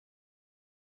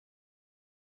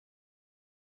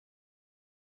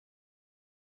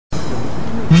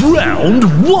Round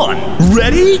 1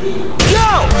 Ready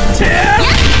Go!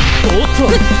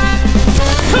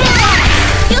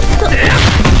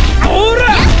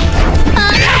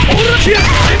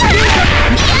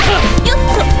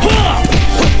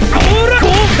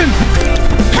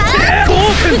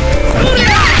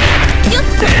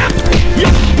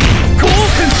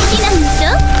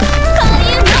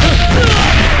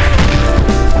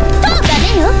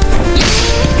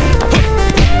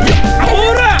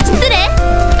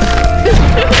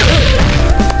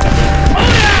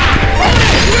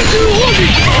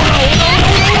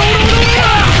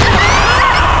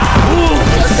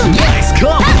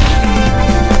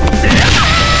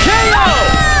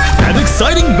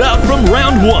 Exciting bout from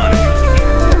round 1.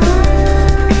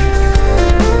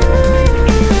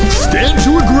 Stand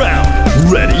your ground.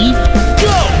 Ready?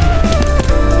 Go!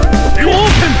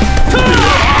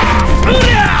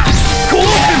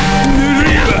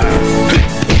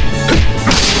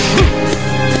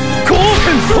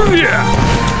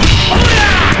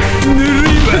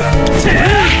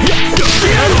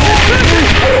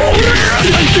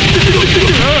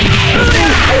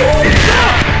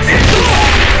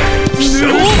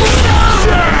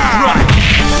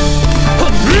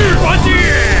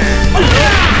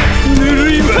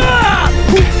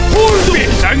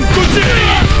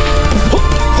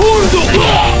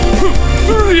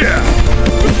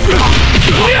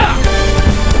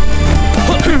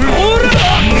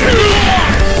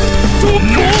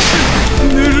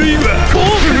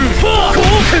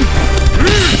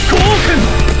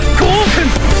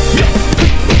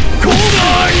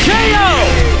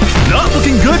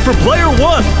 For player 1.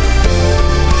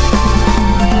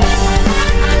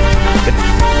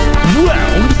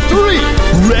 Round 3.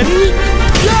 Ready?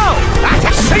 Go!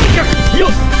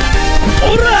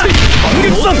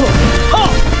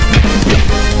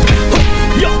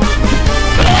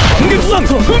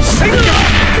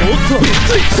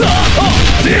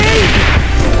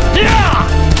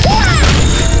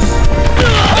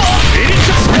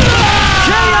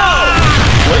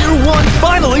 Player 1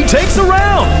 finally takes a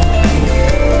round.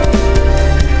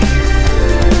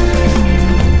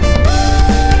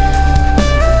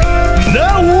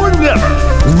 Now or never.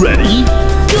 Ready?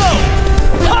 Go!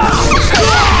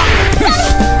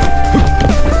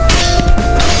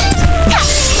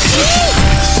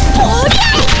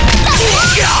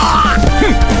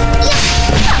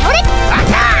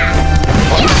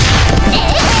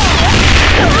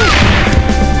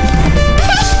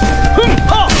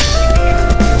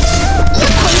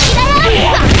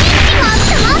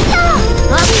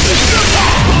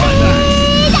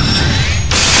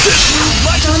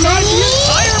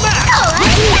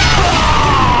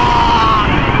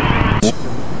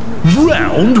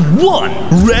 Round 1.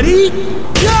 Ready?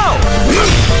 Go!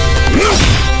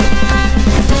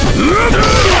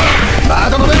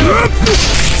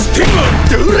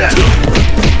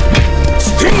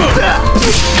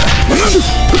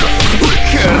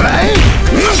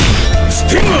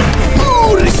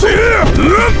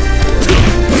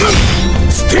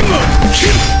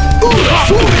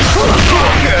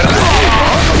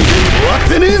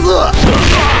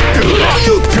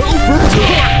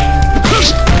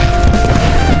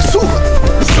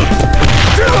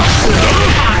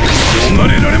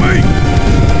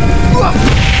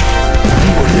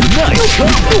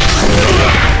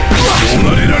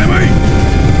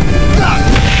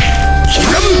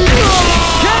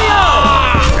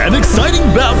 An exciting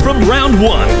bout from round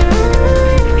 1.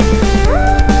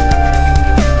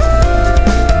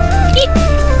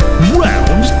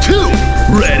 Round 2.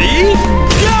 Ready?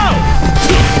 Go!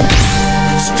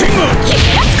 Stingler!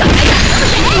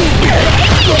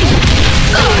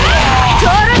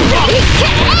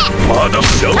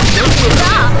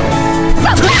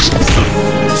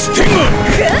 Stingler!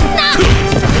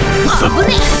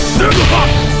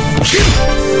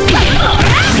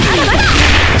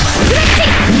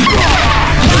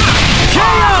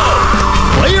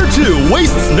 Player 2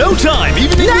 wastes no time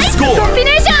evening the score.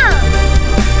 Compilation!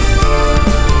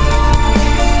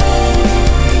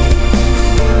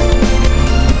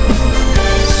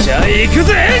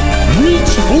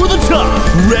 Reach for the top.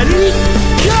 Ready?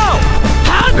 Go!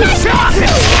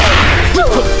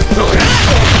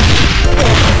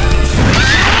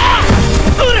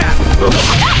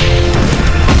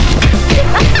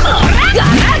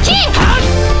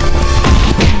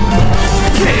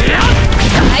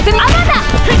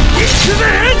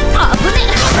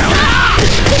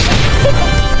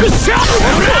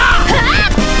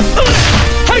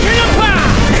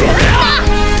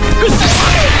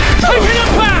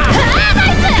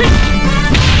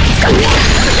 Come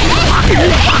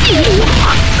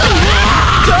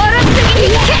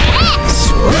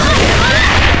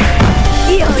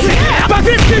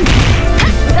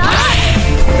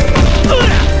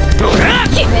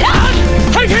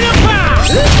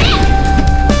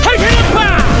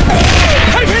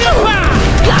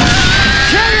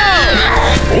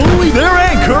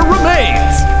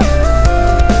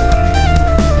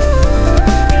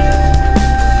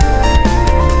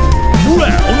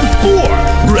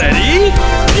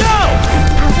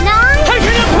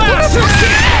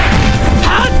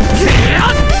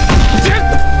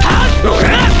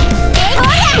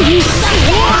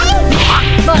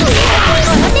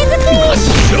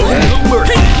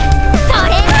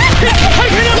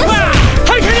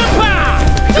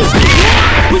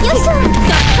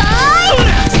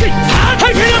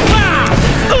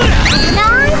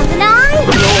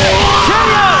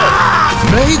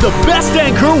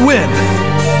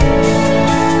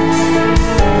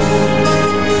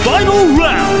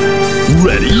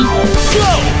よ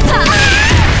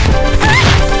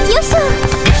いしょ。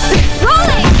ロー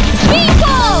リングスピード。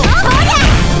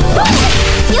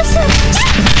よいしょ。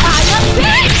アイアンビ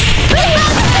ーム。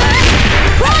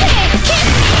ローリングキッ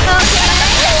ク。オッケ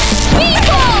ー。スピード。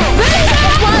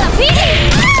ワラフィー。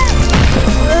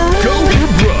Go for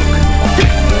broke.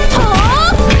 ほ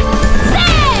ー。せ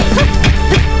ー。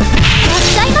やっ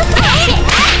ちゃいますか。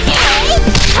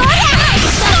ほら。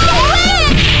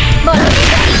ボロビー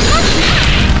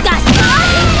ダスト。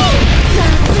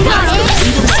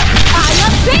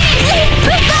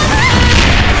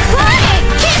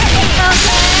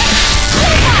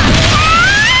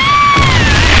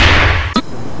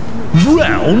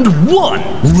Round 1.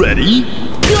 Ready?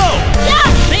 Go!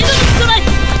 レイドのストライク。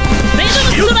レイドの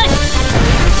ストライク。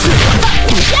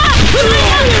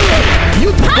You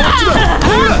watch it out.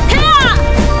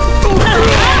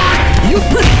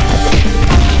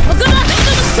 僕のレイド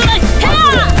のストライク。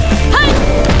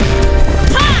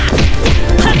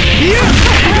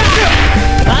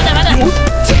まだまだ。レイ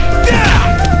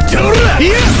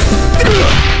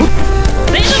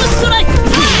ドのストライク。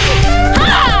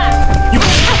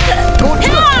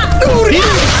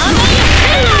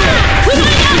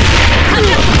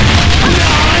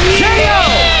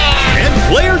And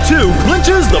player 2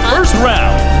 clinches the first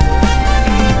round.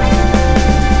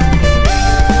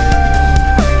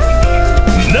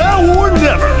 Now or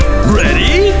never.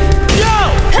 Ready? Go!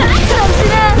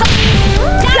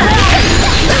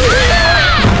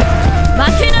 負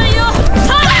けないよ。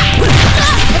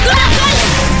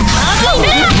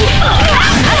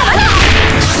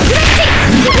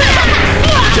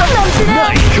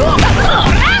Nice combo.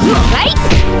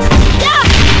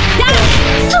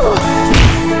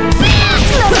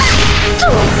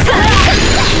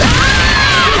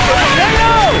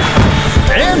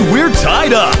 And we're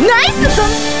tied up. ナイス。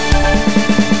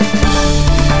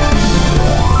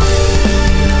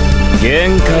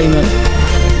限界まで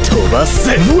飛ば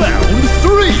せ。 Round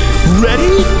 3.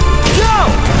 Ready? Go!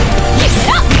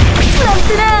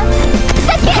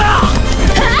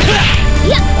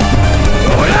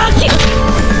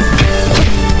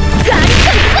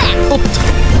 おっとおっ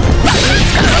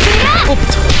と飛びな。おっと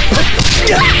こっ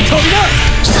ちだ。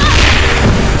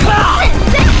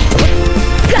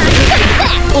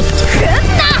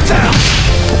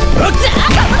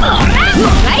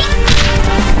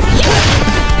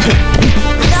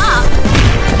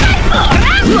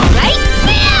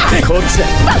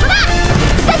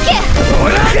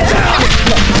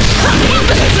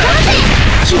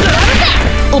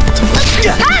おっと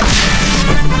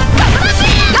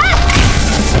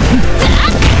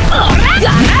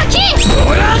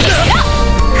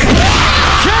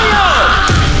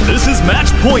This is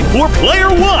match point for player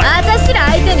 1. 私ら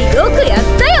相手によくやっ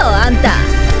たよ、あんた。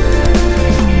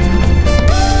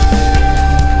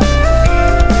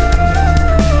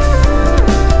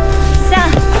さあ、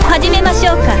始めまし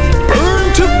ょうか。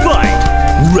 Burn to fight.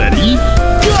 Ready?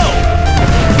 Go!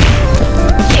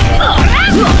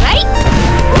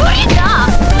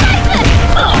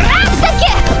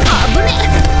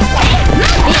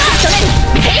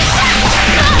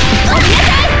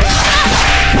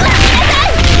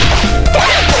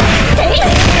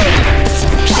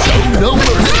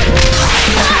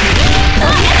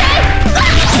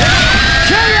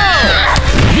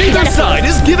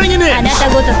 あなた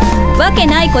ごとわけ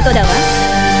ないことだわ。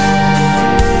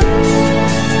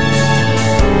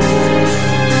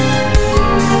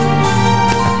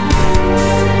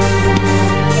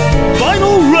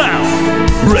Final round.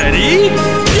 Ready?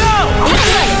 Go!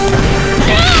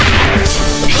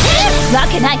 わ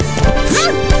けない。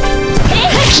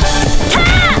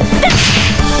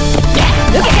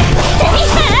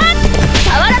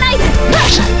触らないで。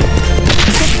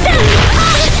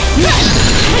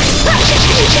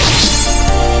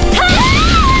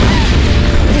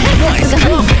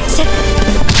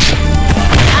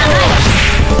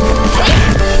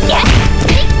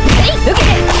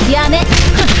やめ。負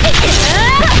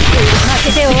け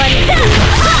て終わり。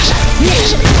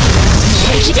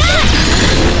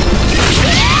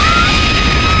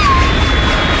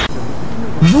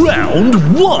Round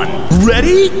 1.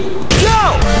 Ready? Go!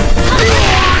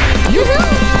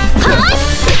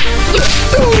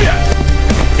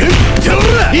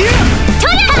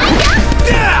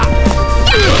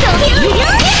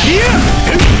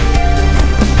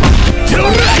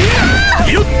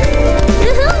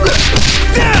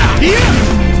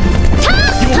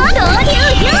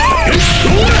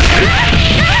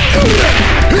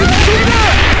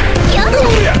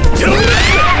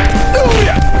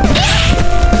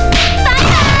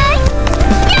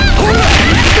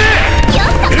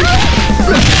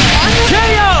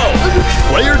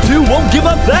 Player 2 won't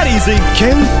easy,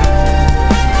 King.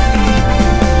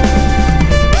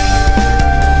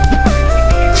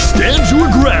 Stand your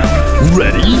ground.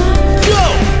 Ready? Go!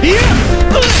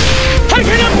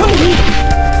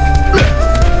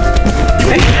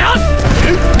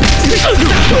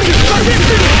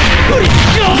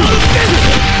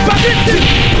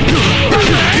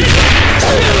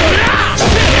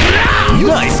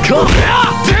 Nice combat!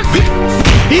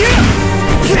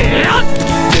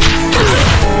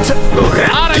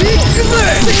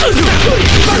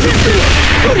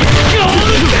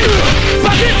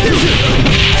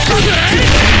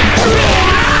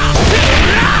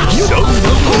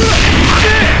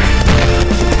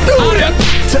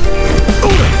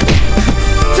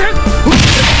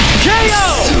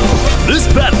 This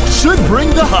battle should bring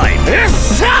the hype.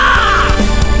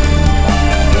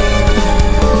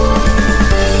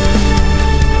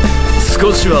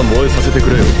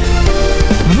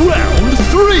 Round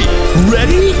 3.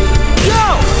 Ready?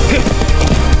 Go!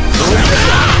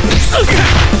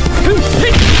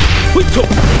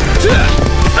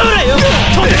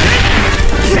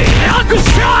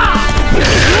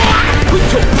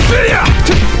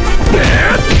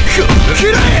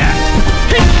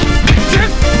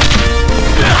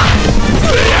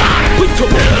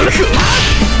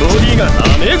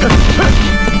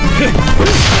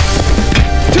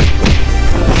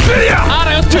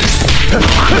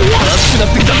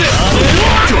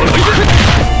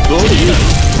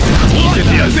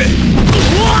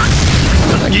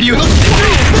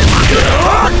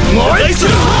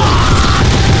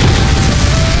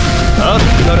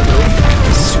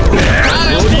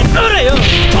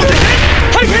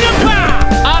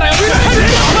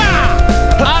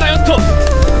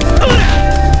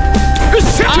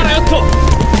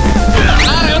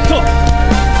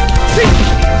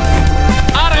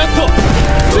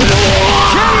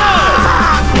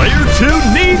 Player 2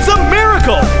 needs a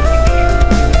miracle.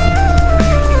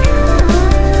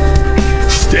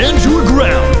 Stand your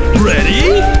ground.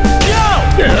 Ready? Go!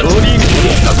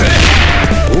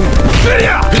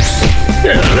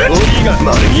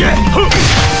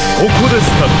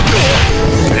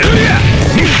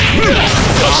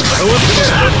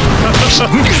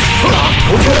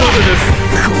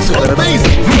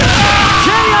 Amazing!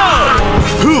 KO!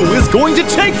 Who is going to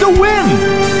take the win?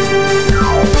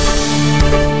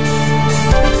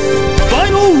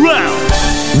 Final round.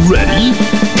 Ready?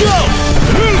 Go!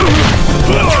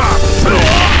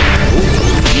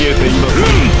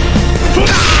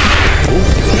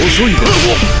 遅いな。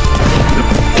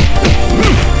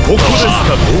ここですか。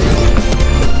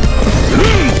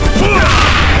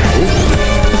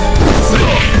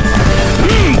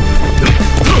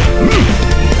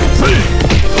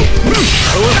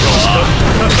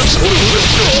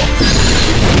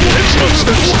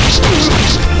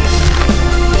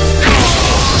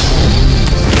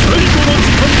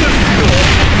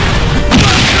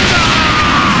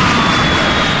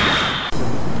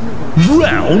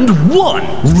Round 1.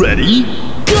 Ready?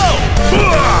 Go!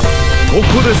 こ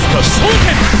こですか。昇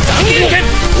天残影剣。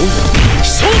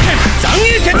昇天残影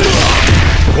剣。こ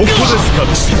こですか。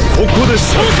ここです。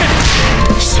昇天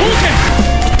昇天。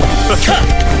さあ、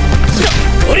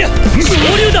こりゃ昇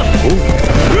竜だ。ま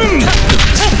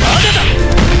だだ。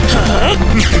はあ。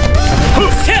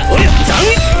さあ、こりゃ残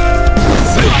影。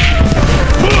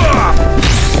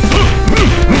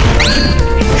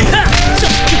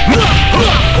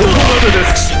ここまでで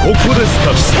す。ここですか。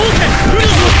昇天。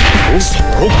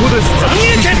ここですか。残影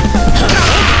剣。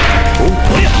お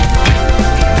りゃ。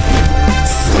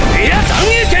いや残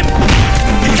影剣。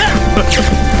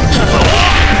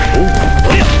お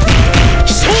りゃ。昇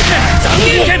天残影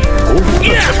剣。い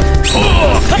や。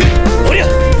さおりゃ。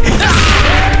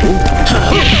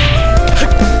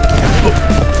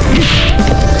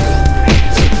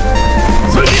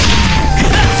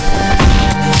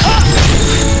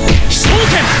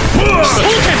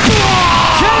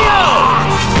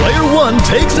Player 1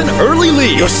 takes an early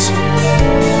lead. よし。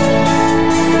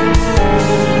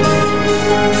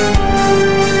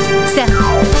さあ、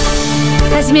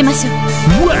始めましょう。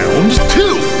Round 2.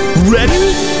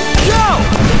 Ready? Go!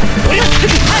 おりゃ、そ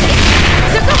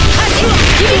こ、足、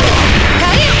君、耐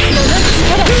えよ、その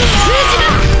力、通じま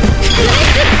す。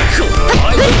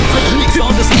Techniques on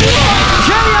display.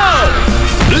 KO!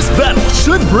 This battle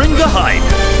should bring the hype.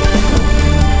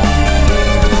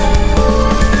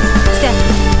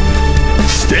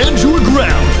 Stand your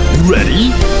ground.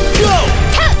 Ready? Go!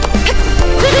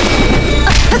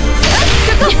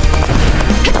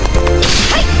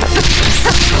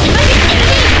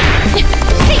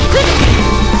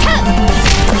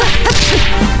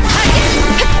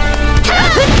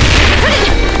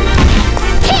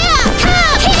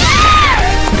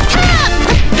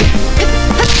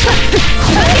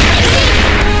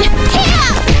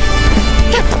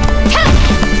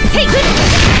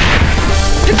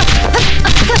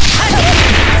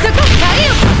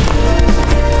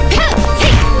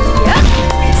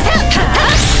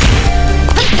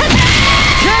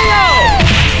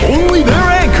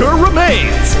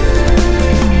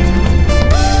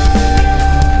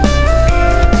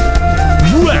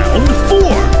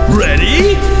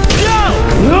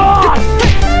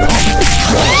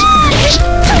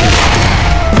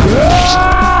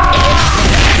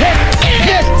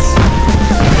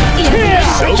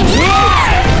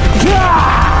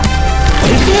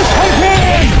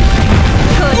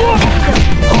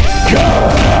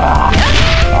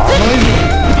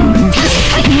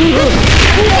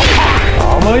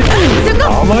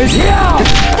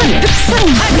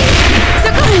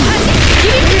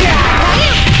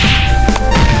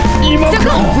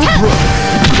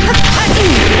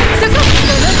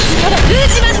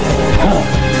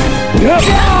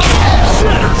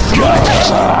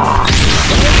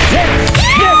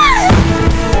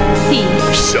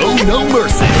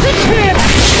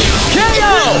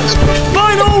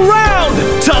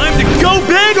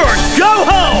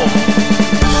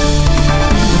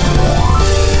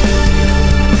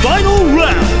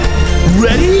 round.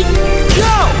 Ready? Go!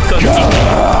 こっち。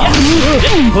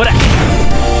ほら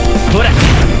ほら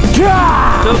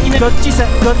こっちさ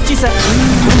こっちさ、こ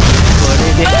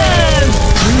れで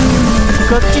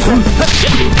こっちさ。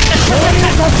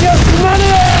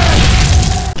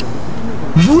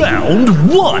Round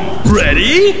 1.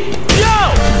 Ready? Go!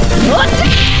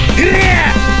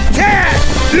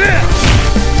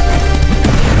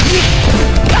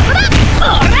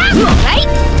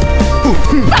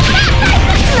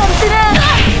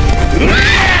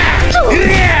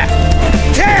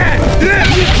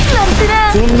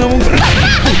 そんなもんか。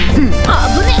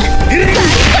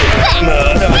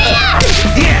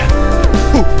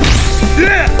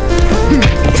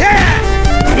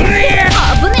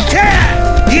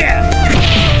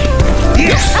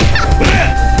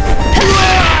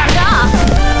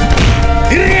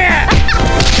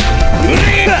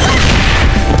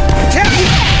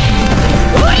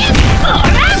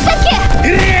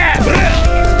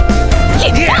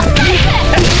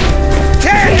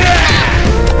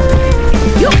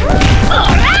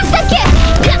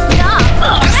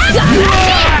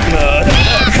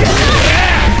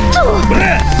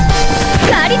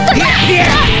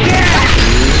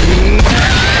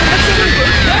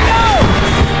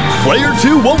Player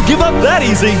 2 won't give up that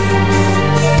easy.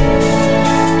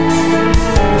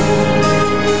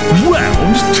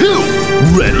 Round 2.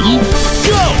 Ready?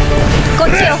 Go! こっ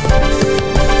ちよ。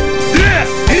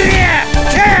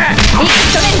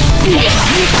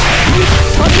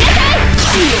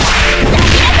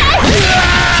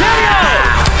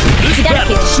This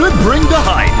battle should bring the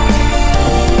hype.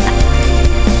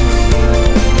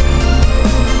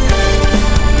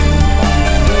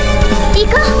 行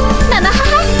こう、ママ母。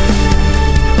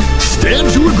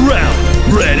 Stand your ground.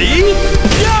 Ready?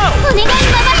 Go! お願い、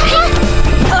ママ母。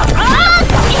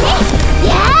や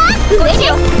ー、上です。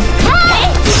はい、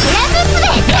ラブスで。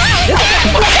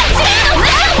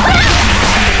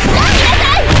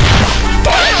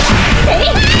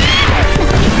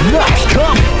Nice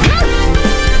come.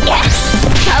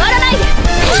 触らないで。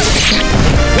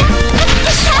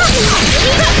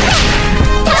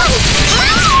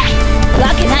わ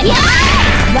けない。わ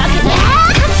けない。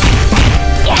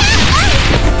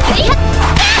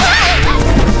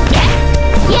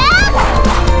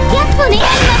お願い、マ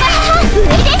マ母。上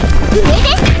です。上で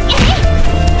す。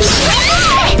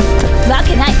わけ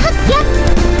ない。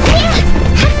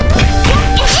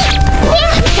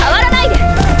触らないで。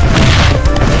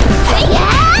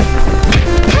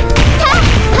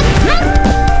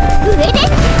上です。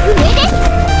上です。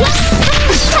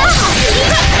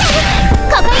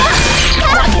ここよ。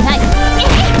わけない。通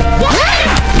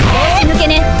し抜け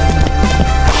ね。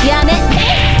やめ。通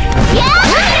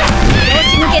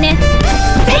し抜けね。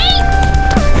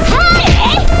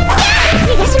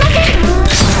逃がしません。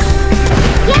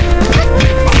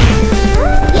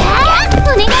お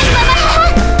願い、ママ母。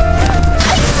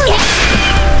受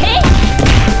けて。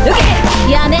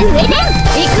やめ。上です。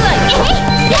行くわよ。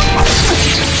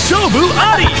Shobu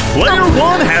Adi! Player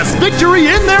 1 has victory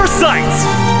in their sights!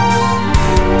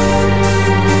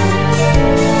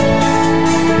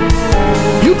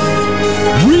 You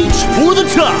reach for the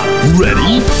top!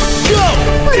 Ready? Go!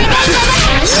 お願い、ママ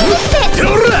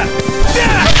母。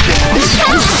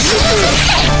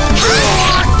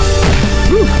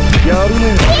やるね。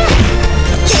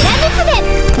キャラブツで。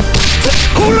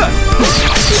ほら！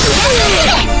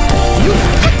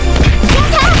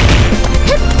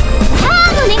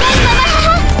お願い、ママ母。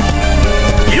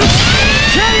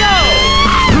KO!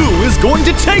 Who is going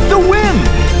to take the win?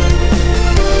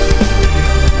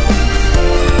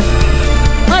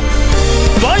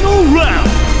 Final round!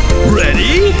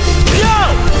 Ready? Go!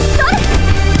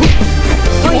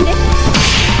 おいで。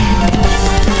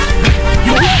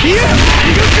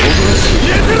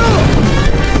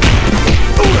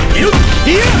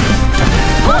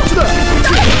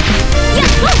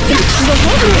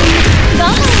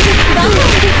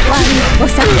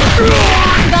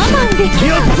我慢でき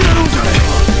る。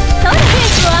それペー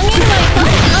スを上げるわよ。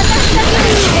私だけ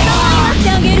に目の前になって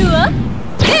あげるわ。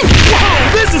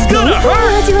This is gonna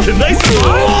hurt! Can they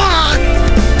survive?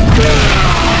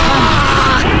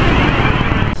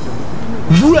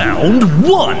 Round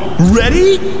 1.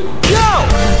 Ready? Go!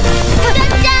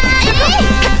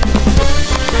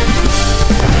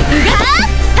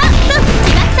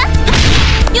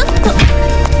 よっと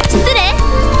失礼。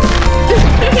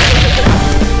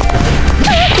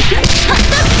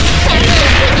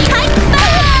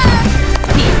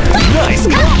Nice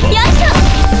combo! よいしょ。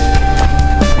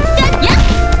じゃやっ。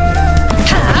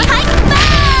はいバー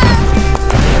ン。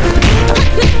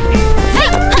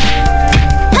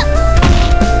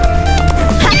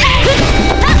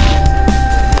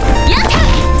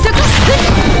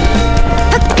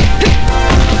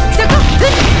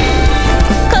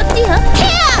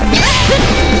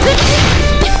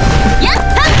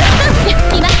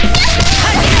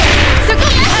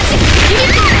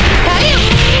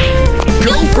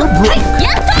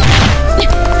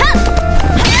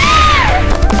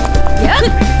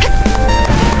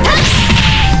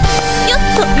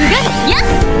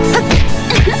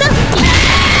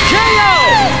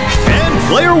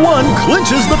one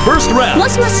clinches the first round. も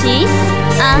しもし、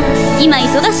あ、今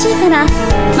忙しいから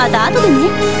また後でね。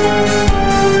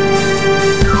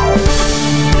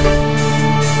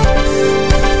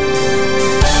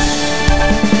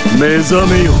目覚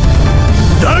めよ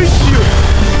大地よ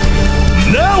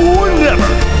Now or never.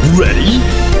 Ready?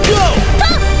 Go!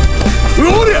 お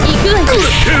りゃ行くわよ。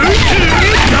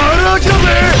ガラ空きだぜ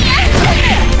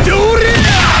どりゃ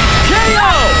KO!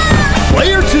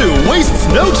 Player 2 wastes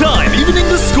no time evening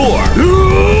the score.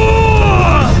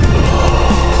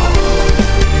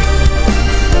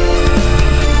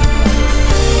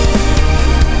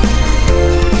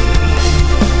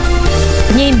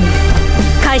 任務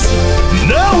開始。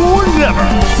 Now or never.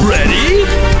 Ready?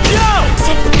 Go!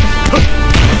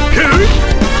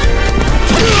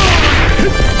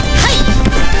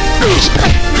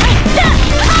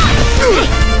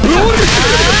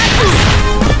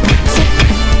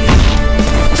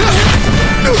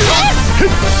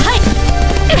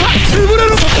 潰れ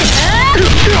ろ負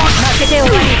けて終わ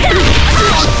り。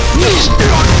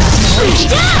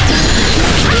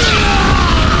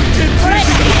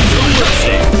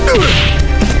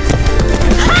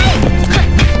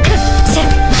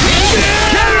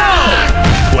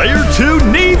Player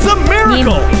 2 needs a 任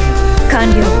務 miracle. 完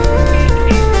了。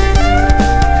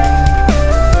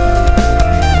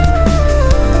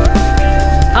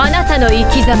あなたの生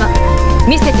き様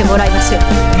見せてもらいましょう。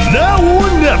 Now or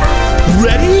never.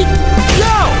 Ready? Go!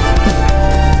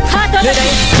 ハートだよ。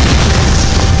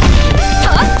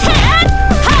取っては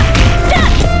っだ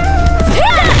せだ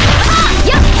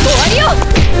やっ終わりよ。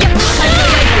やっ最後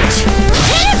やり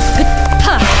は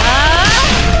あは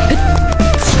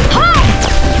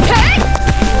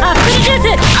あアップルジュース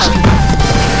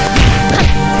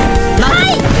は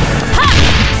いはっ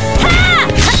た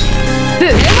ブエ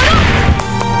モノ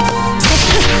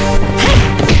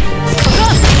ここは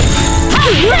っ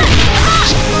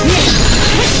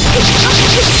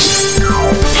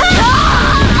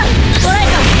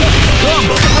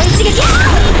Combo. 一撃